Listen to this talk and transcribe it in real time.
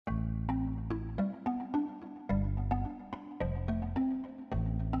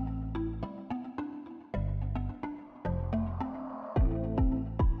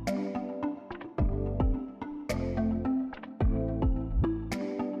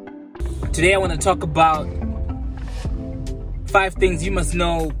Today I want to talk about 5 things you must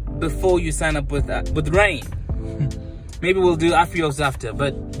know before you sign up with Rain. Maybe we'll do Afrios after,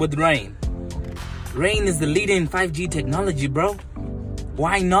 but with Rain. Rain is the leader in 5G technology, bro.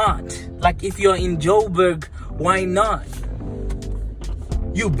 Why not? Like, if you're in Joburg, why not?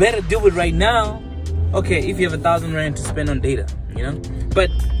 You better do it right now. Okay, if you have 1,000 Rand to spend on data, you know? But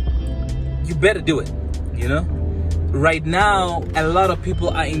you better do it, you know? Right now, a lot of people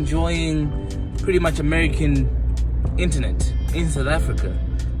are enjoying pretty much American internet in South Africa,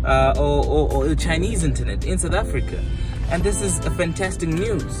 or Chinese internet in South Africa. And this is a fantastic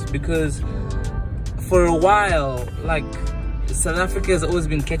news, because for a while, like, South Africa has always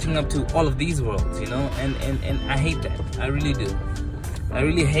been catching up to all of these worlds, you know, and I hate that. I really do. I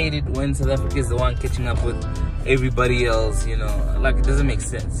really hate it when South Africa is the one catching up with everybody else, you know. Like, it doesn't make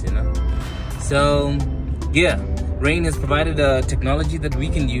sense, you know. So yeah, Rain has provided a technology that we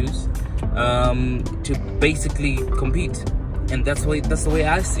can use to basically compete, and that's the way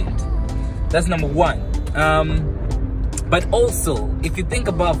I see it. That's number 1. But also, if you think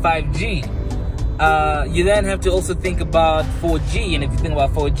about 5G, you then have to also think about 4G, and if you think about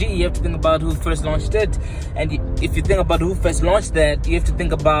 4G, you have to think about who first launched it. And if you think about who first launched that, you have to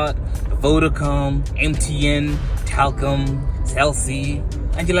think about Vodacom, MTN, Telkom, Celsi,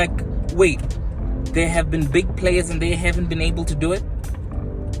 and you're like, wait, there have been big players and they haven't been able to do it?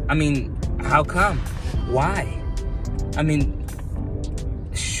 I mean, how come? Why? I mean,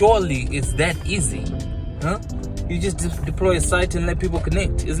 surely it's that easy, huh? You just deploy a site and let people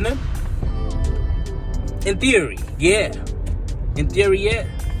connect, isn't it? In theory, yeah. In theory, yeah.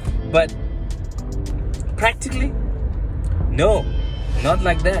 But practically, no. Not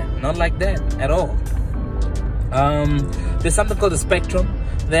like that. Not like that at all. There's something called a spectrum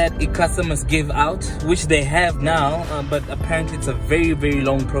that ICASA must give out, which they have now, but apparently it's a very, very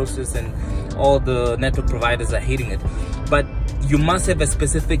long process, and all the network providers are hating it. But you must have a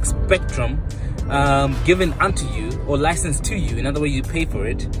specific spectrum given unto you, or licensed to you. In other words, you pay for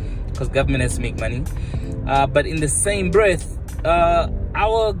it, because government has to make money. But in the same breath,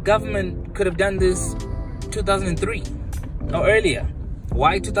 our government could have done this 2003 or earlier.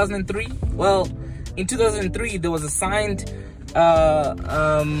 Why 2003? Well, in 2003 there was a signed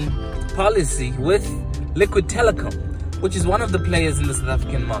policy with Liquid Telecom, which is one of the players in the South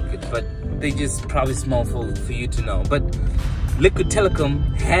African market, but they just probably small for you to know. But Liquid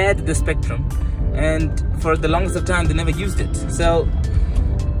Telecom had the spectrum, and for the longest of time they never used it. So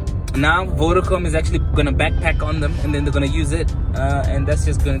now Vodacom is actually going to backpack on them, and then they're going to use it, and that's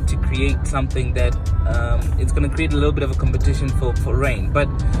just going to create something that it's going to create a little bit of a competition for Rain. But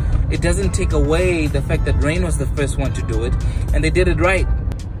it doesn't take away the fact that Rain was the first one to do it, and they did it right.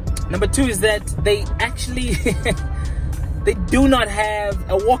 Number 2 is that they actually they do not have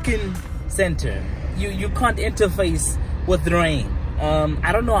a walk-in center. You can't interface with Rain.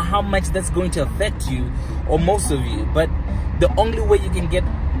 I don't know how much that's going to affect you, or most of you, but the only way you can get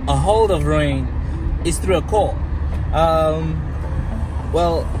a hold of Rain is through a call.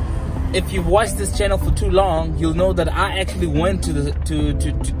 Well, if you've watched this channel for too long, you'll know that I actually went to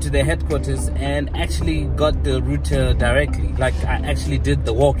the headquarters and actually got the router directly. Like, I actually did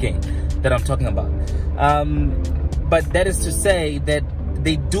the walking that I'm talking about. But that is to say that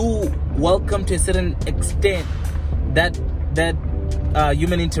they do welcome, to a certain extent, that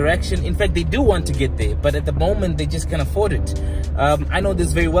human interaction. In fact, they do want to get there, but at the moment they just can't afford it. I know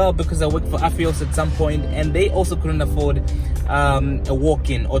this very well because I worked for Afrios at some point, and they also couldn't afford a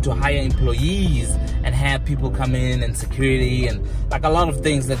walk-in, or to hire employees and have people come in, and security, and like a lot of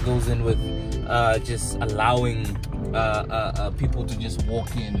things that goes in with just allowing people to just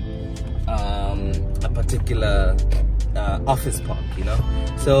walk in a particular office park, you know.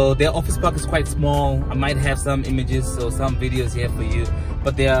 So their office park is quite small. I might have some images or some videos here for you,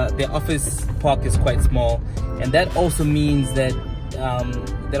 but their office park is quite small, and that also means that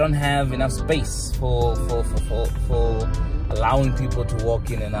they don't have enough space for allowing people to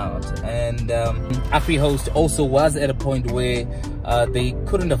walk in and out. And AfriHost also was at a point where they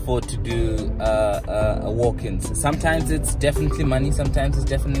couldn't afford to do walk-ins. Sometimes it's definitely money, sometimes it's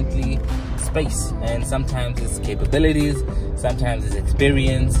definitely space, and sometimes it's capabilities, sometimes it's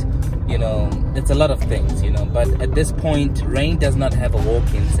experience, you know. It's a lot of things, you know. But at this point, Rain does not have a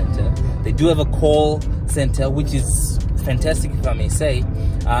walk-in center. They do have a call center, which is fantastic, if I may say.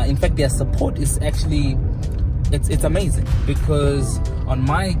 In fact, their support is actually, it's amazing, because on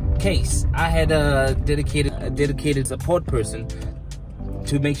my case, I had a dedicated support person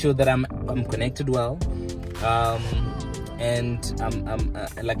to make sure that I'm connected well, and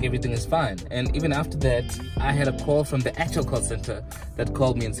like everything is fine. And even after that, I had a call from the actual call center that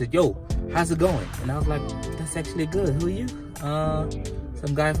called me and said, yo, how's it going? And I was like, that's actually good. Who are you?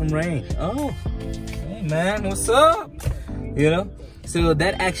 Some guy from Rain. Oh, hey man, what's up? You know, so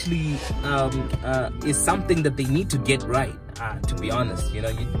that actually is something that they need to get right. To be honest, you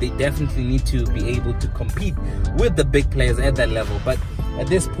know, they definitely need to be able to compete with the big players at that level. But at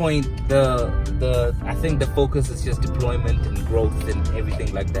this point, I think the focus is just deployment and growth and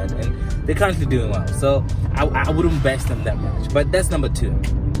everything like that, and they're currently doing well. So I wouldn't bash them that much. But that's number 2.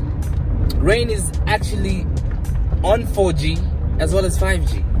 Rain is actually on 4G as well as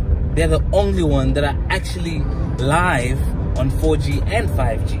 5G. They're the only one that are actually live on 4G and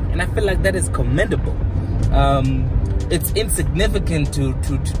 5G, and I feel like that is commendable. It's insignificant to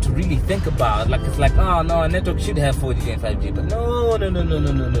really think about. Like, it's like, oh no, a network should have 4G and 5G, but no.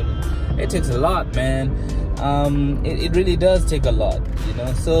 It takes a lot, man. It really does take a lot, you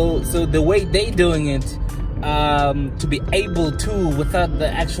know. So the way they doing it, to be able to, without the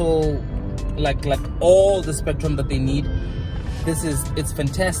actual like all the spectrum that they need, it's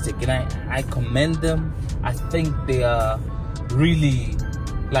fantastic, and I commend them. I think they are really,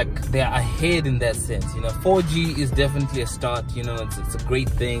 like, they are ahead in that sense, you know. 4G is definitely a start, you know. It's a great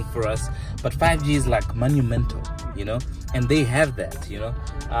thing for us, but 5G is like monumental, you know, and they have that, you know.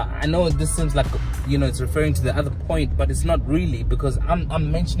 I know this seems like, you know, it's referring to the other point, but it's not really, because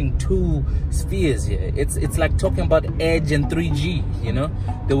I'm mentioning 2 spheres here. It's like talking about edge and 3G, you know.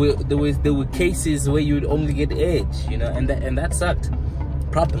 There were cases where you would only get edge, you know, and that sucked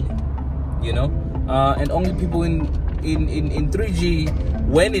properly, you know. And only people in 3G,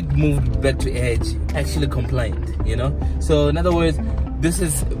 when it moved back to edge, actually complained, you know. So in other words, this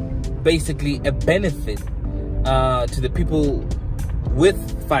is basically a benefit to the people with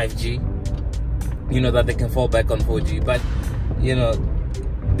 5G, you know, that they can fall back on 4G. But, you know,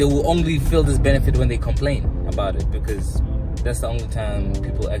 they will only feel this benefit when they complain about it, because that's the only time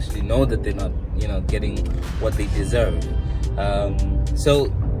people actually know that they're not, you know, getting what they deserve.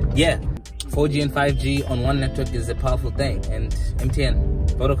 So yeah, 4G and 5G on one network is a powerful thing. And MTN,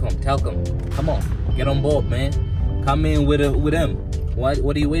 Vodacom, Telkom, come on, get on board, man. Come in with them. What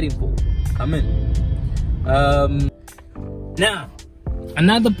are you waiting for? Come in. Now,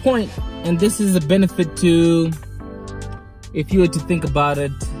 another point, and this is a benefit to, if you were to think about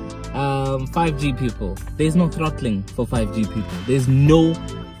it, 5G people. There's no throttling for 5G people. There's no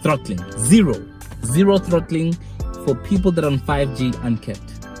throttling. Zero throttling for people that are on 5G unkept.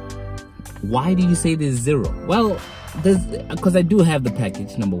 Why do you say there's 0? Well, because I do have the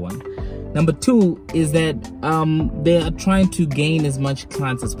package, number 1. Number 2 is that they are trying to gain as much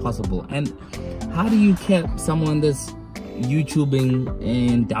clients as possible. And how do you keep someone that's YouTubing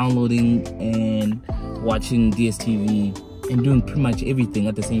and downloading and watching DSTV and doing pretty much everything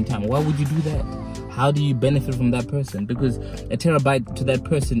at the same time? Why would you do that? How do you benefit from that person? Because a terabyte to that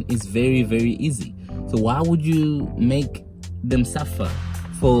person is very, very easy. So why would you make them suffer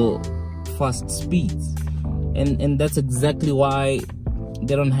for fast speeds? And that's exactly why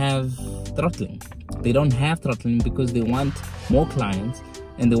they don't have throttling. They don't have throttling because they want more clients,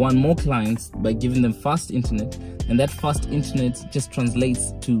 and they want more clients by giving them fast internet, and that fast internet just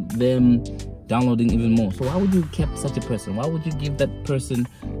translates to them downloading even more. So why would you keep such a person? Why would you give that person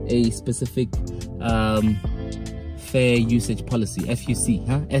a specific fair usage policy, FUC,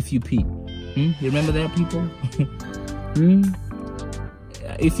 FUP? You remember that, people?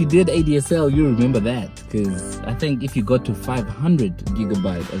 If you did ADSL, you remember that, because I think if you got to 500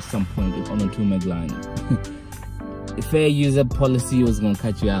 gigabyte at some point on a 2 meg line, fair user policy was gonna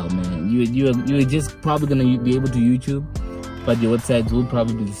cut you out, man. You were just probably gonna be able to YouTube, but your websites will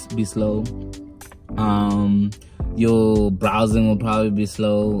probably be slow. Your browsing will probably be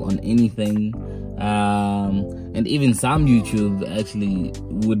slow on anything, and even some YouTube actually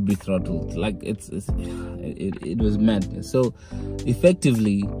would be throttled. Like it was madness. So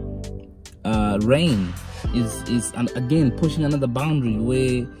effectively, Rain is again pushing another boundary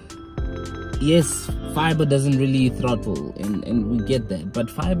where, yes, fiber doesn't really throttle, and we get that, but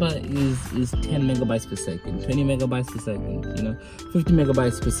fiber is 10 megabytes per second, 20 megabytes per second, you know, 50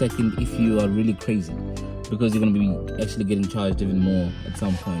 megabytes per second if you are really crazy, because you're going to be actually getting charged even more at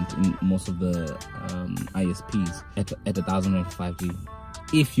some point in most of the ISPs at 1,000 rand for 5G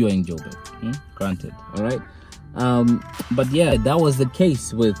if you're in Joburg, granted. All right, but yeah, that was the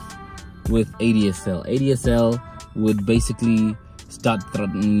case with ADSL. ADSL would basically start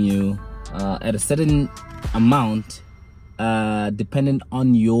throttling you at a certain amount, dependent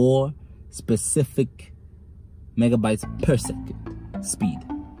on your specific megabytes per second speed.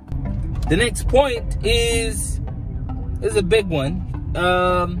 The next point is this is a big one.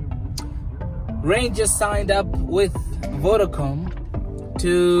 Rain just signed up with Vodacom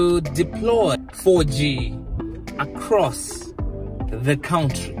to deploy 4G across the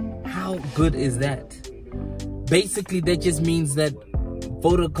country. How good is that? Basically, that just means that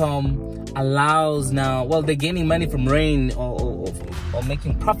Vodacom allows now, well, they're gaining money from Rain or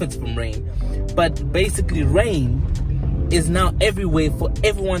making profits from Rain, but basically Rain is now everywhere for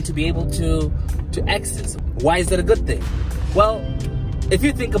everyone to be able to access. Why is that a good thing? Well, if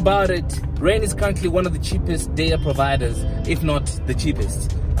you think about it, Rain is currently one of the cheapest data providers, if not the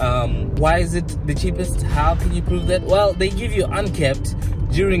cheapest. Why is it the cheapest? How can you prove that? Well, they give you uncapped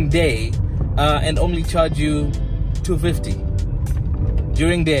during day and only charge you $250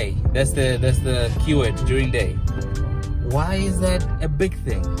 during day. That's the keyword, during day. Why is that a big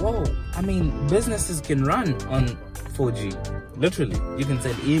thing? Whoa, I mean, businesses can run on 4G. Literally, you can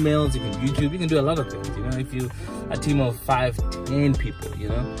send emails, you can YouTube, you can do a lot of things. You know, if you a team of 5, 10 people, you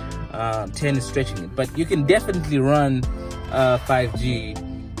know, 10 is stretching it, but you can definitely run 5G,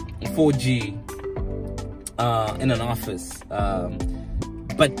 4G in an office.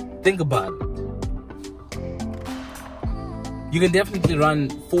 But think about it. You can definitely run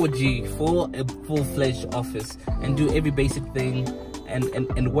 4G for a full-fledged office and do every basic thing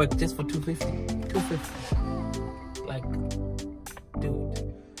and work just for $250. Like,